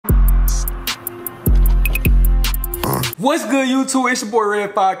What's good, YouTube? It's your boy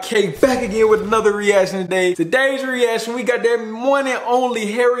Red 5K back again with another reaction today. Today's reaction, we got that one and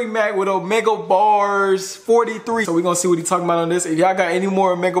only Harry Mack with Omegle bars 43. So we're gonna see what he's talking about on this. If y'all got any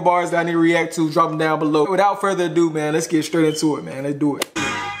more Omegle bars that I need to react to, drop them down below. Without further ado, man, let's get straight into it, man. Let's do it.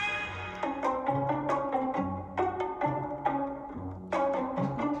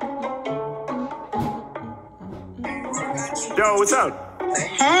 Yo, what's up?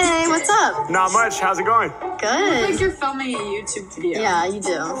 Hey, what's up? Not much. How's it going? Good. Like you're filming a YouTube video. Yeah, you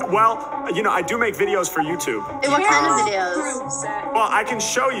do. Well, you know, I do make videos for YouTube. Hey, what kind of videos? Well, I can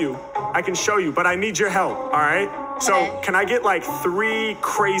show you, but I need your help, all right? So, Okay. can I get like 3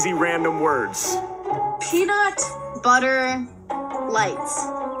 crazy random words? Peanut butter lights.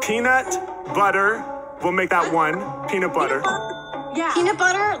 Peanut butter. We'll make that one. Peanut butter. Yeah. Peanut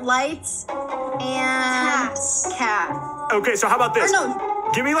butter lights and cat. Okay, so how about this? Or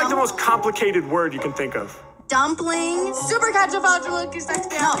no, Give me like the most complicated word you can think of. dumpling. Super califragilistic.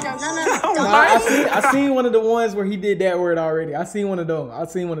 No. I seen one of the ones where he did that word already. I seen one of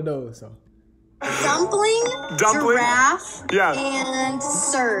those. So Dumpling, giraffe, Yeah. and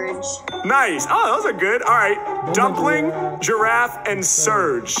surge. Nice. Oh, those are good. All right. Dumpling, giraffe, and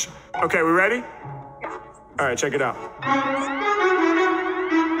surge. Okay, we ready? All right, check it out.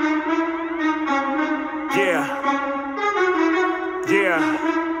 Yeah. Yeah.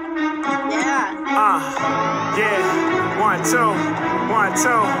 Yeah. 1, 2, 1, 2,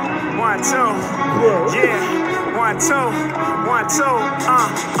 1, 2. Yeah. 1, 2, 1, 2.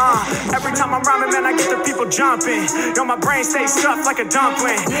 Every time I'm rhyming, man, I get the people jumping. Yo, my brain stays stuffed like a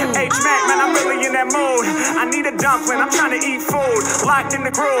dumpling. Mack, man, I'm really in that mood. I need a dumpling. I'm trying to eat food. Locked in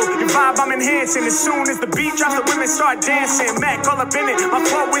the groove. Your vibe, I'm enhancing. As soon as the beat drops, the women start dancing. Mack, all up in it. My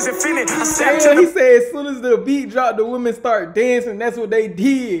flow is infinite. I step to he the... said as soon as the beat dropped, the women start dancing. That's what they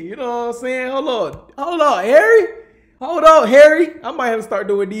did. You know what I'm saying? Hold on, Harry. Hold on, Harry. I might have to start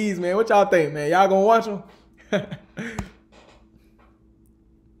doing these, man. What y'all think, man? Y'all gonna watch them?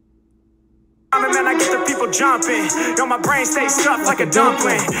 Man, I get the people jumping. Yo, my brain stays stuffed like a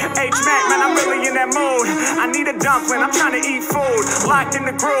dumpling. Mack, man, I'm really in that mood. I need a dumpling. I'm trying to eat food. Locked in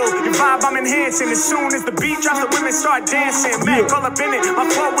the groove. Your vibe, I'm enhancing. As soon as the beat drops, the women start dancing. Mack, all up in it. My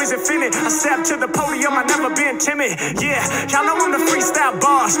flow is infinite. I step to the podium. I never been timid. Yeah, y'all know I'm the freestyle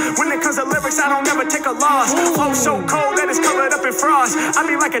boss. When it comes to lyrics, I don't never take a loss. Flow so cold that it's covered up in frost. I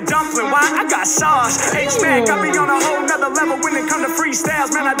be like a dumpling. Why? I got sauce. Mack, I be on a whole nother level. When it comes to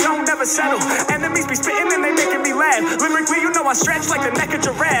freestyles, man, I don't never settle. Enemies be spitting and they making me laugh. Lyrically, you know I stretch like the neck of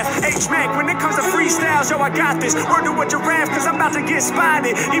giraffe. Mack, when it comes to freestyles, yo, I got this. Word to a giraffe, cause I'm about to get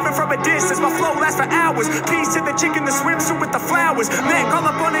spotted. Even from a distance, my flow lasts for hours. Peace to the chick in the swimsuit with the flowers. Mack, all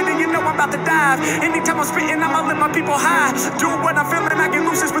up on it and you know I'm about to dive. Anytime I'm spitting, I'ma let my people high. Do what I'm feeling, I get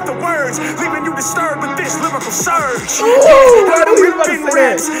loose with the words. Leaving you disturbed with this lyrical surge.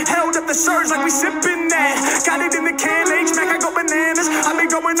 Held up the surge like we sipping that. Got it in the can, Mack, I go bananas. I be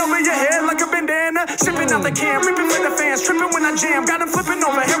going over your head like a bandana. Sipping out the can, ripping for the fans, tripping when I jam. Got him flipping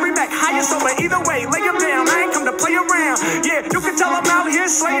over, Harry Mack, highest over. Either way, lay him down. I ain't come to play around. Yeah, you can tell I'm out here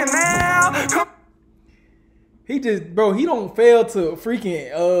slaying now. Come. He just, bro, he don't fail to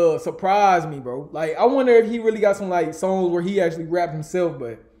freaking surprise me, bro. Like, I wonder if he really got some like songs where he actually rapped himself,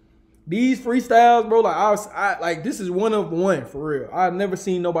 but these freestyles, bro, like I like this is one of one for real. I've never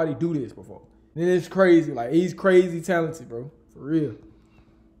seen nobody do this before. And it's crazy. Like, he's crazy talented, bro. For real.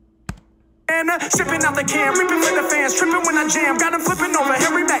 Sipping out the can, ripping for the fans, tripping when I jam. Got him flipping over,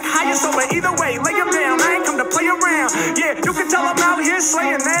 Harry Mack, highest over. Either way, lay him down. I ain't come to play around. Yeah, you can tell I'm out here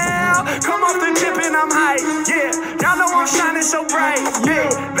slaying now. Come off the tip and I'm hype. Yeah, y'all know I'm shining so bright. Yeah,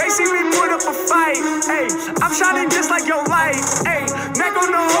 they see me put up a fight. Hey, I'm shining just like your light. Hey, Mack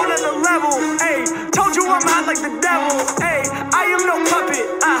on the whole other level. Hey, told you I'm hot like the devil. Hey, I am no puppet.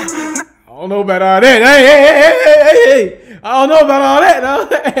 I don't know about all that. Hey. I don't know about all that,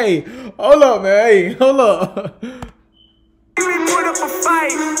 though. Hey, hold up, man. Hey, hold up. We put up a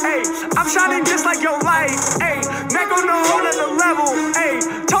fight. Hey, I'm shining just like your light. Hey, Mack on the whole other level. Hey,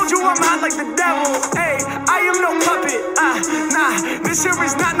 told you I'm hot like the devil. Hey, I am no puppet. Nah, this here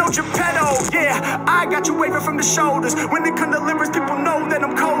is not no Geppetto. Yeah, I got you waving from the shoulders. When it comes to lyrics, people know that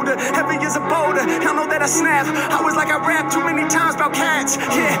I'm colder. Heavy as a boulder. Y'all know that I snap. I was like I rap too many times about cats.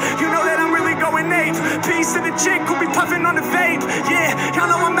 Yeah, you know that I'm really going ape. Peace to the chick who be puffing on the vape. Yeah, y'all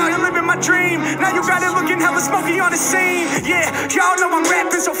know I'm out here living my dream. Now you got it looking hella smoky on the scene. Yeah, y'all know I'm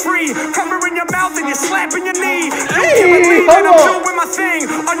rapping so free. Rubber in your mouth and you're slapping your knee. You can't believe that I'm doing my thing.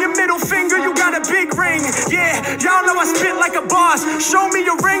 On your middle finger, you got a big ring. Yeah, y'all know I spit like a boss. Show me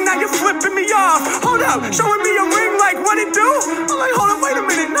your ring, now you're flipping me off. Hold up, showing me your ring like what it do? I'm like, hold up, wait a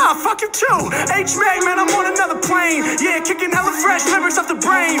minute. Nah, fuck fuck you too. H-Mack, man, I'm on another plane. Yeah, kicking hella fresh lyrics off the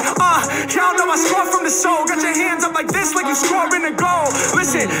brain. Y'all know I score from the soul. Got your hands up like this, like you scoring a goal.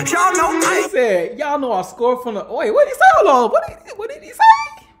 Listen, y'all know I said, y'all know I score from the. Wait, what did he say? Hold on. What did he say?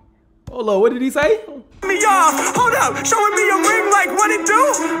 Hold on. What did he say? me off. Hold up, showing me a ring like what it do?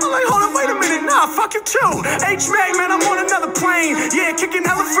 I'm like, hold up, wait a minute, nah, fuck you too. H-Mack, man, I'm on another plane. Yeah, kicking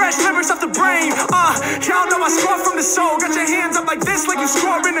hella fresh lyrics off the brain. Y'all know I score from the soul. Got your hands up like this, like you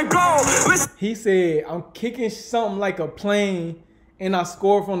scoring a goal. Listen. He said, I'm kicking something like a plane and I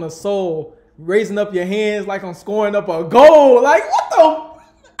score from the soul. Raising up your hands like I'm scoring up a goal. Like, what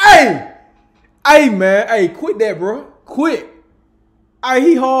the? Hey, man. Hey, quit that, bro. Quit. Hey,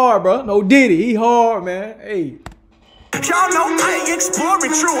 he hard, bro. No Diddy. He hard, man. Hey. Y'all know I ain't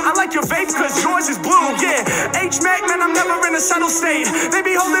exploring true. I like your vape cause yours is blue. Yeah, H-Mack, man, I'm never in a settled state. They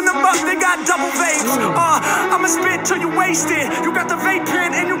be holding them up, they got double vapes. I'ma spit till you wasted. You got the vape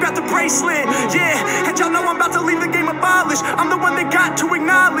pen and you got the bracelet. Yeah, and y'all know I'm about to leave the game abolished. I'm the one that got to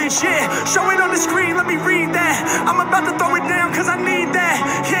acknowledge. Yeah, show it on the screen, let me read that. I'm about to throw it down cause I need that.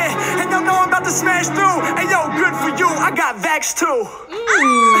 Yeah, and y'all know I'm about to smash through. Hey yo, good for you, I got Vax too.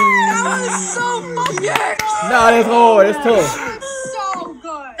 That was so fucking good. Nah, that's hard. That's tough. So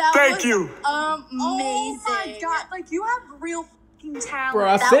good. Thank you. Amazing. Oh my god, like you have real fucking talent. Bro,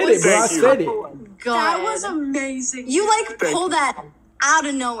 I said it, bro. I said it. Good. That was amazing. You like pull that out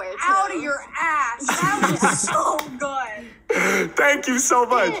of nowhere, too. Out of your ass. That was so good. Thank you so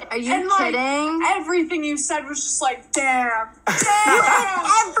much. Are you And kidding? like everything you said was just like, damn. You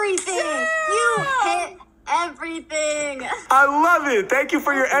hit everything. You hit everything. I love it. Thank you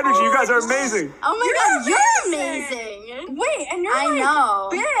for your energy. You guys are amazing. Oh my god, you're amazing. Wait, and you're I like know.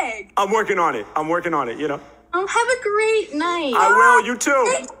 big. I'm working on it. I'm working on it, you know. Oh, have a great night. I will. You too.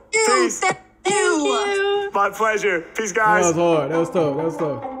 Thank you. Peace. Thank you. My pleasure. Peace, That guys. was hard. That was tough. That was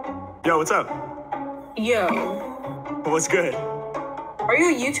tough. Yo, what's up? Yo, What's good? are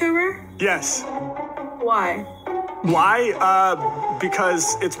you a YouTuber? Yes. Why? Why?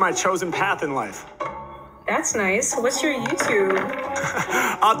 Because it's my chosen path in life. That's nice. What's your YouTube?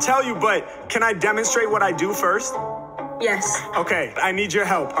 I'll tell you, but can I demonstrate what I do first? Yes. Okay, I need your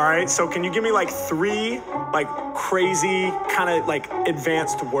help, all right? So can you give me like 3 like crazy kind of like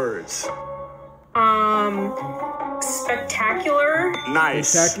advanced words? Spectacular, Nice.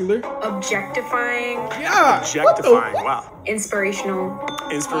 Spectacular. objectifying, Yeah. Objectifying. What Wow. inspirational.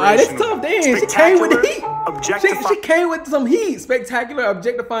 Inspirational. Alright, that's tough. Damn, she came with the heat. Objectifying. She came with some heat. Spectacular,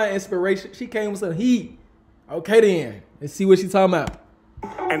 objectifying, inspiration. She came with some heat. Okay, then. Let's see what she's talking about.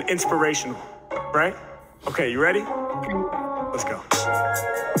 And inspirational, right? Okay, you ready? Let's go.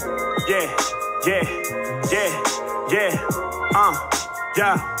 Yeah, yeah, yeah, yeah.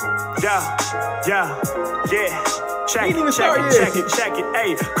 Yeah. Check Ain't even it, check start it, yet. check it, check it.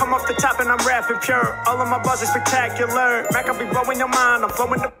 Ayy, come off the top and I'm rapping pure. All of my buzz is spectacular. Mack, I'll be blowing your mind. I'm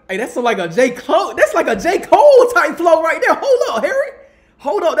flowing the. Hey, that's like a J. Cole. That's like a J. Cole type flow right there. Hold up, Harry.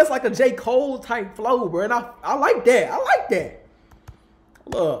 Hold up. That's like a J. Cole type flow, bro. And I like that. I like that.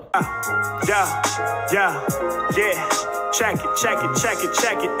 Hold up. Yeah. Check it, check it, check it,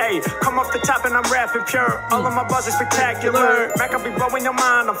 check it. Ayy, come off the top and I'm rapping pure. All of my buzz is spectacular. Mack, I'll be blowing your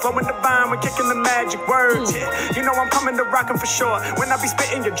mind. I'm flowing the vine. We're kicking the magic words. Yeah, you know I'm coming to rockin' for sure. When I be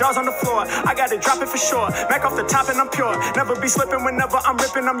spitting, your jaws on the floor. I got it dropping for sure. Mack off the top and I'm pure. Never be slipping whenever I'm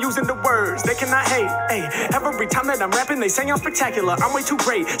ripping. I'm using the words. They cannot hate. Ayy, every time that I'm rapping, they say I'm spectacular. I'm way too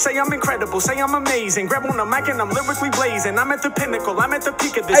great. Say I'm incredible. Say I'm amazing. Grab on the mic and I'm lyrically blazing. I'm at the pinnacle. I'm at the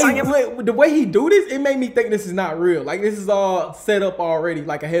peak of this. I Hey, am. the way he do this, it made me think this is not real. Like, this is all set up already,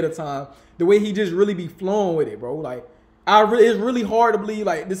 like, ahead of time. The way he just really be flowing with it, bro. Like, it's really hard to believe,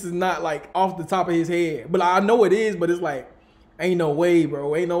 like, this is not, like, off the top of his head. But I know it is, but it's like, ain't no way,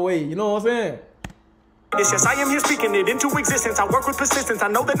 bro. Ain't no way. You know what I'm saying? Yes, I am here speaking it into existence. I work with persistence. I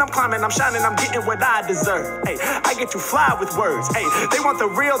know that I'm climbing, I'm shining, I'm getting what I deserve. Hey, I get to fly with words. Hey, they want the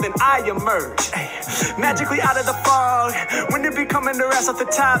real, then I emerge. Hey, magically out of the fog. When they be coming their ass off the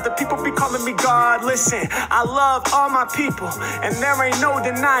top, the people be calling me God. Listen, I love all my people, and there ain't no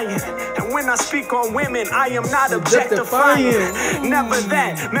denying. And when I speak on women, I am not objectifying. Never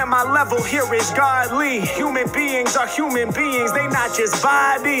that. Man, my level here is godly. Human beings are human beings. They not just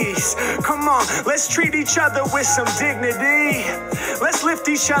bodies. Come on, let's treat each other with some dignity. Let's lift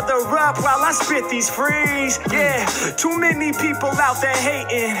each other up while I spit these frees. Yeah, too many people out there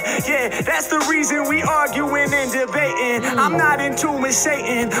hating. Yeah, that's the reason we arguing and debating. I'm not in tune with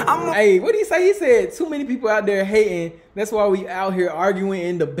Satan. Hey, what did he say? He said, too many people out there hating. That's why we out here arguing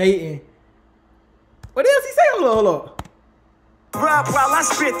and debating. What else he say? Hold on. Up while I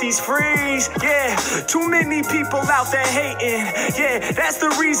spit these frees, yeah. Too many people out there hating, yeah. That's the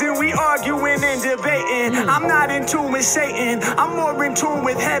reason we arguing and debating. I'm not in tune with Satan, I'm more in tune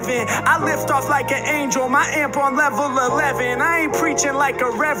with heaven. I lift off like an angel, my amp on level 11. I ain't preaching like a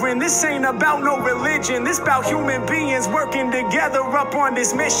reverend, this ain't about no religion. This about human beings working together up on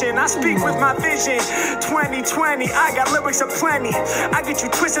this mission. I speak with my vision, 2020, I got lyrics aplenty. I get you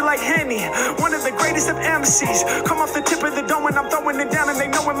twisted like Henny, one of the greatest of MCs. Come off the tip of the dome when I'm throwing it down and they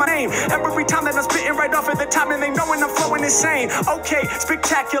knowin' my name. Every time that I'm spitting right off at the top and they knowin' I'm flowing insane. Okay,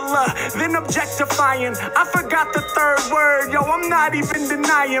 spectacular, then objectifying. I forgot the third word, yo, I'm not even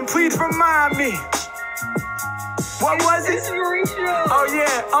denying. Please remind me. What was it? Inspirational. Oh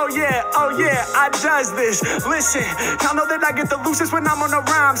yeah, oh yeah, oh yeah, I does this. Listen, y'all know that I get the loosest when I'm on a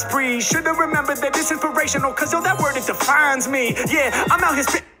rhyme spree. Should've remembered that this inspirational, cause yo, that word, it defines me. Yeah, I'm out here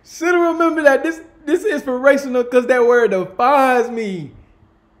spitting. Should've remembered that this inspirational because that word defines me.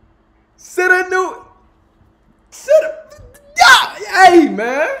 Shoulda knew. Yeah, hey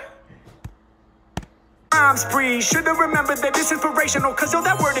man. Rhyme spree, should've remembered that this inspirational, cause yo,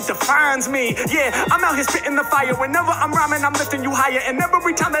 that word, it defines me. Yeah, I'm out here spitting the fire. Whenever I'm rhyming, I'm lifting you higher. And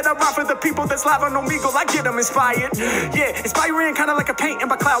every time that I rhyme for the people that's live on Omegle, I get them inspired. Yeah, inspiring kinda like a painting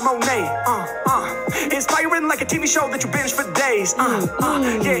by Cloud Monet. Inspiring like a TV show that you binge for days.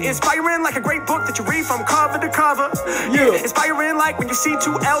 Yeah, inspiring like a great book that you read from cover to cover. Yeah, inspiring like when you see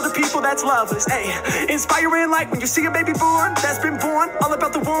two elder people that's lovers. Hey, inspiring like when you see a baby born that's been born all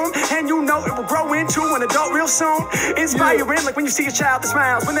about the womb, and you know it will grow into an adult real soon. Inspiring like when you see a child that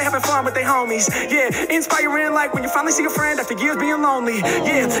smiles when they're having fun with their homies. Yeah, inspiring like when you finally see a friend after years being lonely.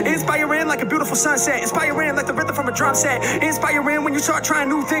 Yeah, inspiring like a beautiful sunset. Inspiring like the rhythm from a drum set. Inspiring when you start trying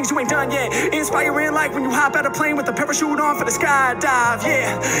new things you ain't done yet. Inspiring like when you hop out a plane with a parachute on for the skydive.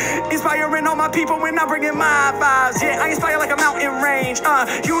 Yeah, inspiring all my people when I'm bringing my vibes. Yeah, I inspire like a mountain range.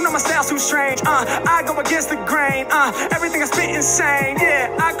 You know my style's too strange. I go against the grain. Everything I spit insane.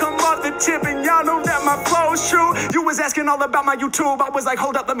 Yeah, I come off the tip and y'all know that my flow's true. You was asking all about my YouTube. I was like,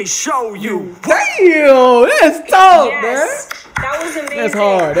 hold up, let me show you. Damn, that's tough, Yes, man. that was amazing. That's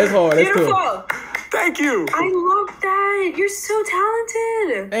hard. That's hard. That's Beautiful. cool. Thank you. I love that. You're so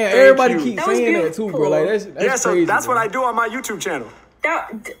talented. And everybody you. keeps That was saying that too, bro. beautiful. Like that's Yeah, so crazy. that's bro. what I do on my YouTube channel.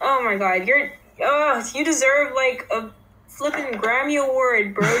 Oh my god, you deserve like a flipping Grammy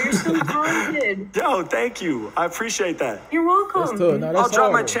award, bro. You're so talented. Yo, thank you. I appreciate that. You're welcome. That's tough. No, I'll that's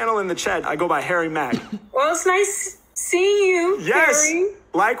drop my hard. channel in the chat. I go by Harry Mack. Well, it's nice seeing you, Yes. Harry.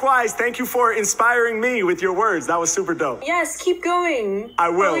 Likewise, thank you for inspiring me with your words. That was super dope. Yes, keep going. I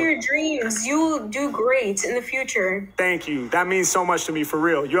will. Follow your dreams. You'll do great in the future. Thank you. That means so much to me, for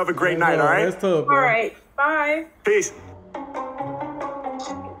real. You have a great That's night, all hard. right? That's tough, bro. All right, bye. Peace.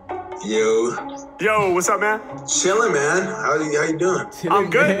 Yo, Yo, what's up, man? chilling, man. How you doing?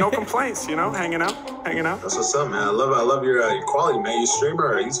 I'm good. No complaints, you know, hanging out. That's what's up, man. I love your quality, man. You streamer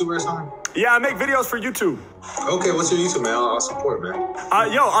or YouTuber or something? Yeah, I make videos for YouTube. Okay, what's your YouTube, man? I'll support, man.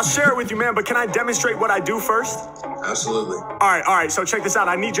 Yo, I'll share it with you, man, but can I demonstrate what I do first? Absolutely. All right, so check this out.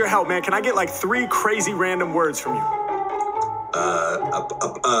 I need your help, man. Can I get like 3 crazy random words from you?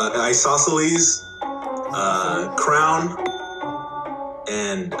 Isoscles, crown,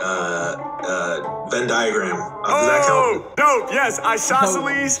 and Venn diagram. Does that count? Oh, dope. Yes,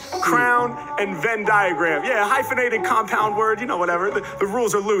 isosceles, crown, and Venn diagram. Yeah, hyphenated compound word, you know, whatever. The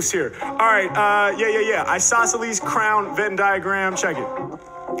rules are loose here. All right, yeah. Isosceles, crown, Venn diagram. Check it.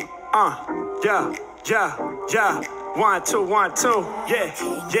 Yeah. 1, 2, 1, 2.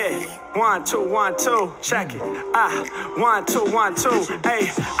 Yeah. 1, 2, 1, 2. Check it. 1, 2, 1, 2.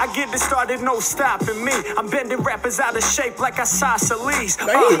 Hey, I get this started, no stopping me. I'm bending rappers out of shape like isosceles. Damn,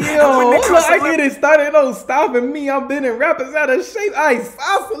 I get it started. No stopping me. I'm bending rappers out of shape.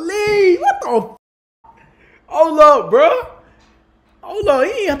 Isoscles. What the? Hold up, bro. Hold up.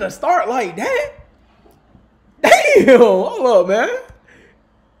 He ain't have to start like that. Damn. Hold up, man.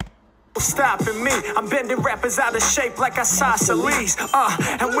 Stopping me, I'm bending rappers out of shape like isosceles.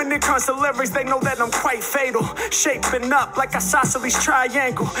 And when it comes to lyrics, they know that I'm quite fatal. Shaping up like isosceles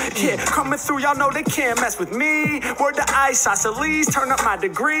triangle. Yeah, coming through, y'all know they can't mess with me. Word to isosceles, turn up my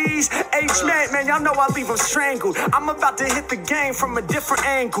degrees. H-Mack, man, y'all know I leave them strangled. I'm about to hit the game from a different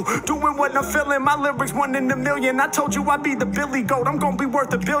angle. Doing what I'm feeling, my lyrics 1 in a million. I told you I'd be the Billy Goat, I'm gonna be worth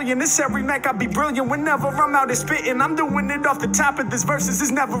 $1 billion. This Harry Mack, I be brilliant whenever I'm out and spitting. I'm doing it off the top of this verses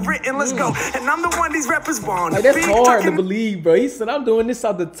is never written. Let's go. And I'm the one these rappers want. Like, that's hard to believe, bro. He said, I'm doing this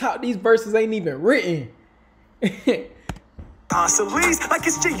off the top. These verses ain't even written. Isoscles, like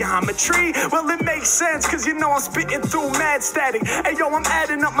it's geometry. Well, it makes sense, cause you know I'm spitting through mad static. Hey yo, I'm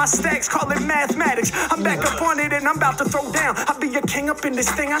adding up my stacks, call it mathematics. I'm back up on it and I'm about to throw down. I'll be a king up in this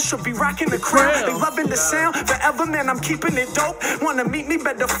thing, I should be rocking the crown. They loving the sound, forever man, I'm keeping it dope. Wanna meet me,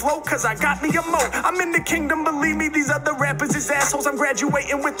 better float, cause I got me a moat. I'm in the kingdom, believe me, these other rappers is assholes. I'm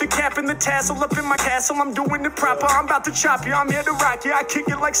graduating with the cap and the tassel up in my castle. I'm doing it proper, I'm about to chop you, I'm here to rock you. I kick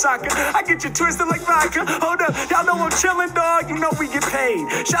it like soccer, I get you twisted like vodka. Hold up, y'all know I'm chillin', dog, you know we get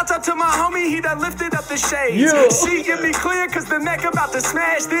paid. Shouts out to my homie, he done lifted up the shades. See, get me clear, cause the neck about to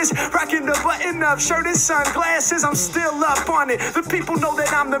smash this. Rocking the button up, shirt and sunglasses, I'm still up on it. The people know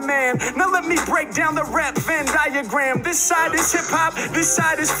that I'm the man. Now let me break down the rap Venn diagram. This side is hip hop, this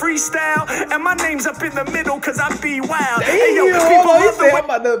side is freestyle, and my name's up in the middle, cause I be wild. Hey yo, people love the way I'm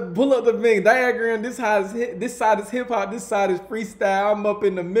about to pull up the Venn diagram. This side is hip hop, this side is freestyle. I'm up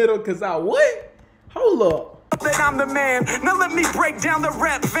in the middle, cause I what? Hold up. that I'm the man. Now let me break down the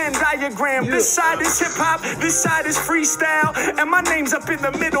rap Venn diagram. This side is hip hop, this side is freestyle, and my name's up in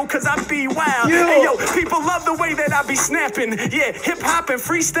the middle cause I be wild. Hey yo, people love the way that I be snapping. Yeah, hip hop and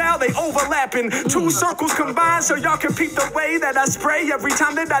freestyle, they overlapping. Two circles combined so y'all can peep the way that I spray every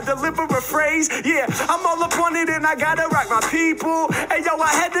time that I deliver a phrase. Yeah, I'm all up on it and I gotta rock my people. Hey yo,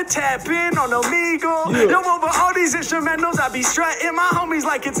 I had to tap in on Omegle. Yo, over all these instrumentals, I be strutting my homies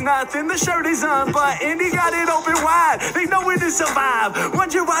like it's nothing. The shirt is unbuttoned, he got it open wide. They know it to survive.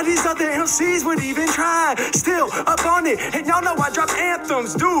 Wonder why these other MCs would even try. Still up on it, and y'all know I drop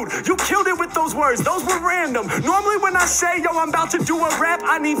anthems. Dude, you killed it with those words, those were random. Normally when I say, yo, I'm about to do a rap,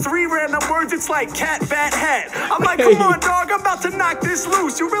 I need 3 random words. It's like cat, bat, hat. I'm like, come on, dog, I'm about to knock this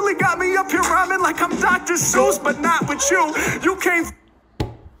loose. You really got me up here rhyming like I'm Dr. Seuss, but not with you. You came.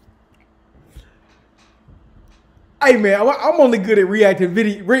 Hey man, I'm only good at reacting to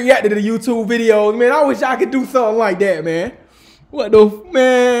YouTube videos, man. I wish I could do something like that, man. What the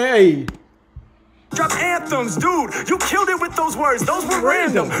man? Hey. Drop anthems, dude. You killed it with those words. Those were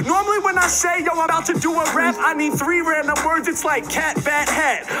random. Normally when I say, yo, I'm about to do a rap, I need 3 random words. It's like cat, bat,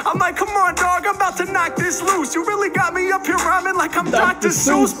 hat. I'm like, come on, dog. I'm about to knock this loose. You really got me up here rhyming like I'm Dr.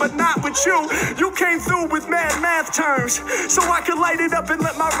 Seuss, but not with you. You came through with mad math terms, so I could light it up and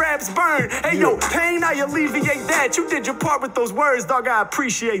let my raps burn. Hey, yo, pain, I alleviate that. You did your part with those words, dog. I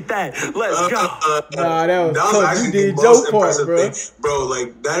appreciate that. Let's go. Nah, that was actually you did the most your part, impressive bro. thing. Bro,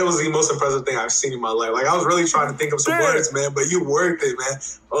 like, that was the most impressive thing I've seen in my life. Like, I was really trying to think of some words, man, but you worked it, man.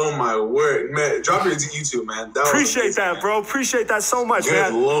 Oh, my word. Man, drop your YouTube, man. That Appreciate amazing, that, man. bro. Appreciate that so much, Good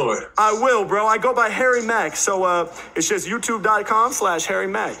man. Lord. I will, bro. I go by Harry Mack, so it's just youtube.com/Harry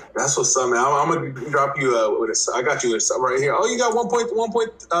Mack. That's what's up, man. I'm going to drop you with a, I got you a sub right here. Oh, you got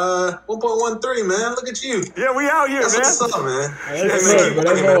 1.13, man. Look at you. Yeah, we out here, That's man. what's up, man. Hey, Hey, that's man, hard, keep but working,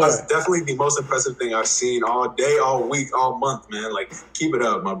 that's man. hard. That's definitely the most impressive thing I've seen all day, all week, all month, man. Like, keep it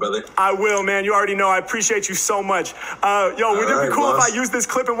up, my brother. I will, man. You already know. I appreciate you so much. Yo, would it be cool if I use this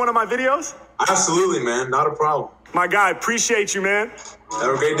clip in one of my videos? Absolutely, man. Not a problem. My guy, appreciate you, man.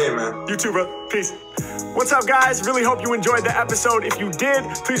 Have a great day, man. You too, bro. Peace. What's up, guys? Really hope you enjoyed the episode. If you did,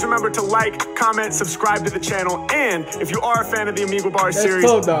 please remember to like, comment, subscribe to the channel. And if you are a fan of the Omegle Bar series,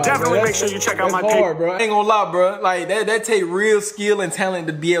 tough, dog, definitely bro. make sure you check out my hard, page. bro. I ain't gonna lie, bro. Like that take real skill and talent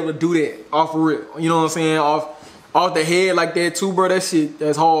to be able to do that off real. You know what I'm saying? Off the head like that too, bro. That shit,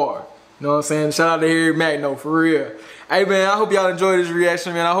 that's hard. You know what I'm saying? Shout out to Harry Mack, no, for real. Hey man, I hope y'all enjoyed this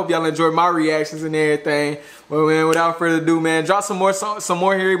reaction, man. I hope y'all enjoyed my reactions and everything. Well, man, without further ado, man, drop some more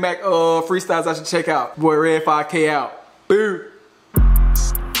Harry Mack freestyles I should check out. Boy, Red 5K out. Boom.